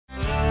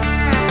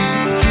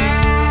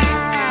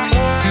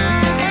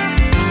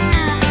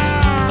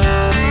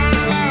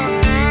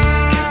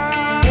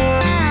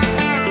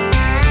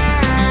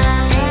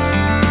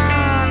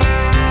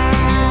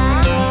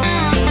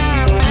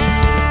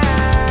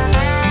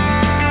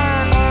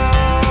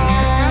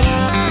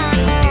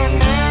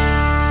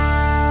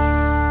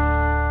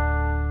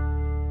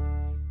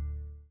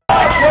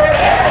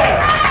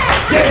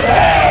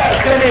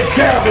it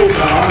shall be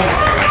done.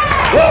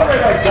 Glory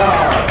to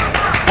God.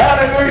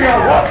 Hallelujah.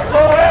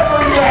 Whatsoever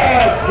you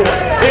ask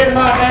in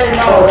my name,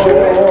 I'll do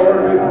it. Lord,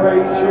 we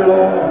praise you,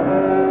 Lord.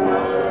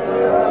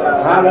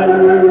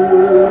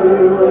 Hallelujah.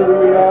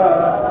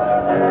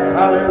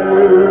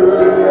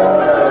 Hallelujah.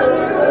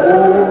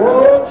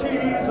 Oh,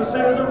 Jesus is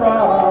a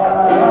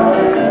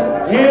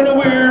rock in a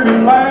weary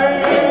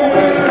land.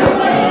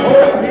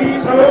 Oh,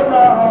 he's a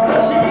rock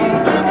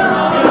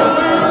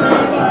in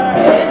a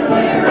weary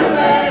land.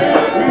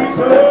 He's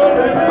a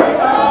lily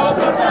of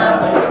the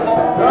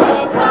valley,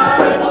 the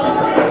bright and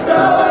morning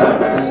star.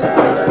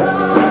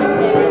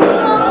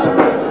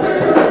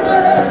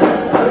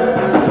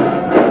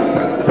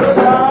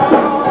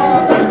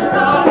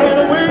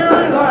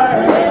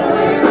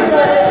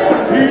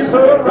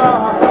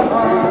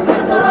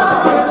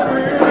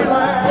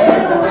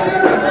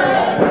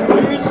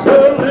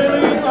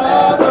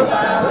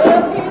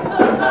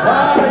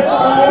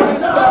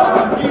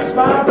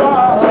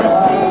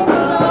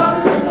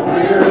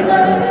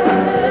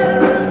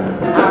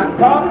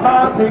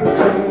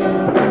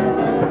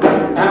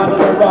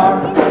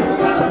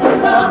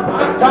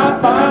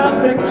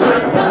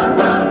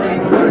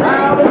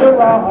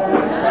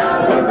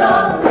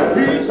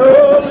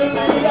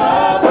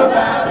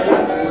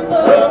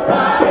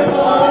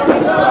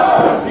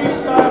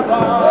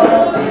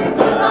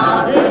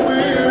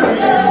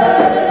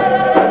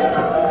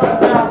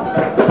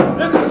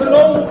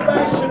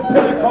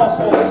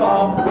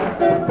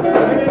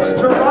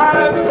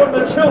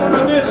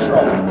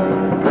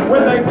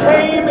 When they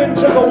came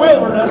into the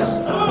wilderness,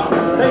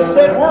 they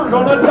said, we're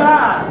going to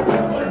die.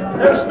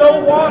 There's no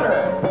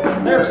water.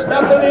 There's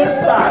nothing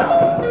inside.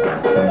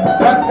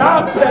 But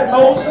God said,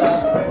 Moses,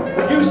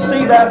 you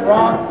see that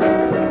rock?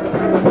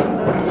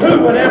 Who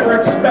would ever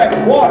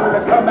expect water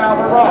to come out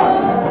of a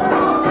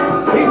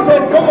rock? He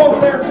said, go over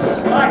there and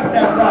smite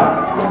that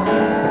rock.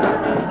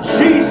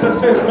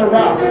 Jesus is the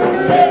rock.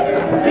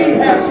 He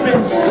has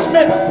been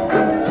smitten.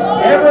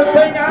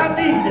 Everything I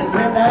need is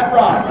in that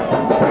rock.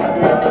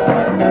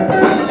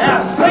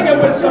 Now sing it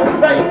with some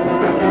faith.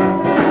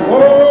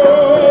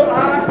 Oh,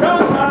 I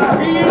got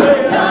my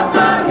healing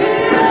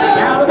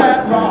out of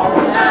that rock.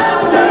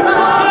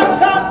 I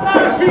got my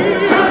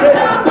healing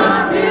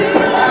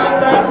out of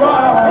that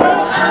rock.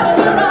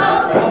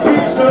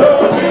 He's a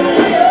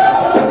lily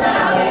of the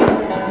valley,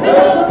 the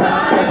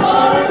bright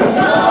morning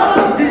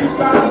star. He's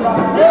my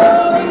rock.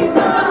 He's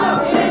my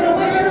rock in a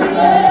weary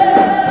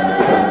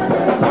land.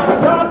 I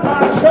got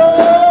my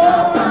joy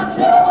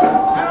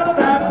out of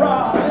that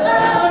rock.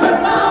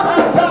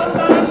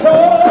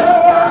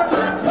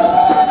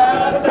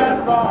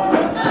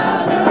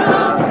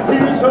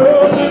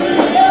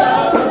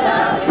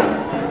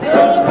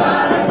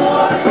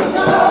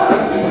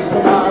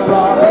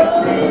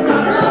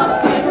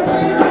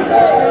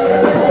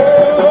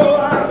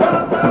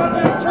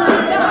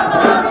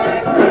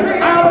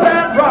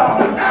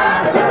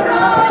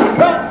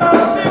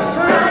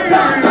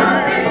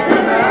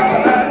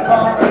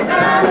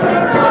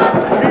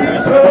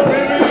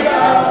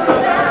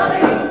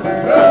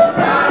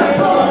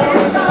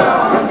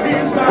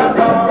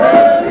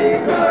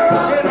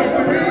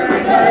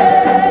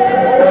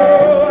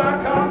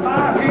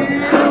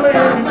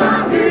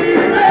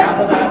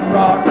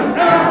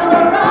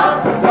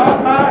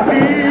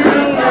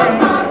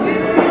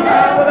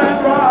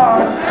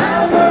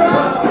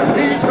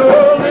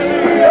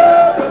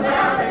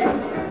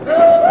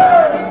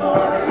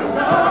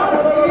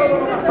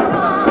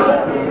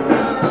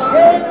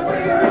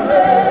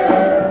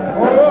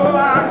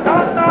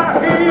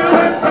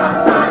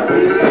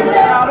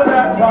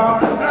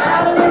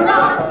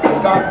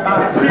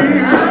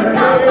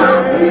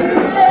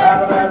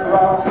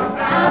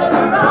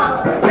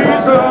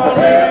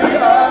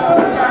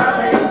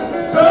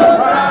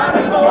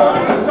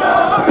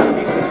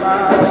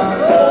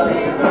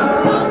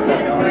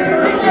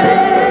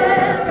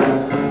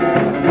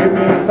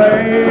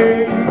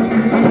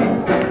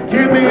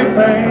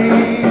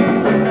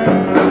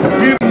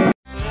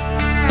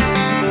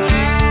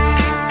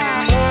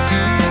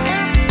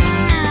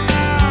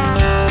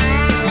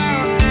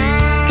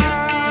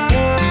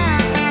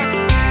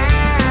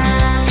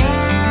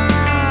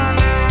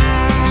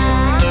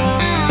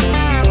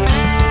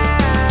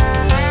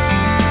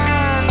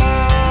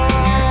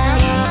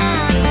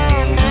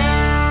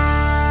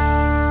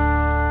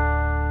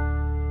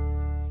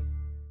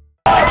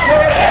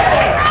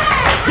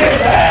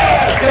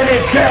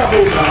 Shall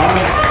be done.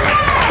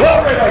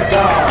 Glory to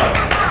God.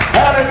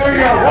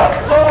 Hallelujah.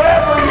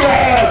 Whatsoever you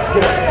ask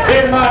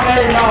in my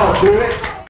name, I'll do it.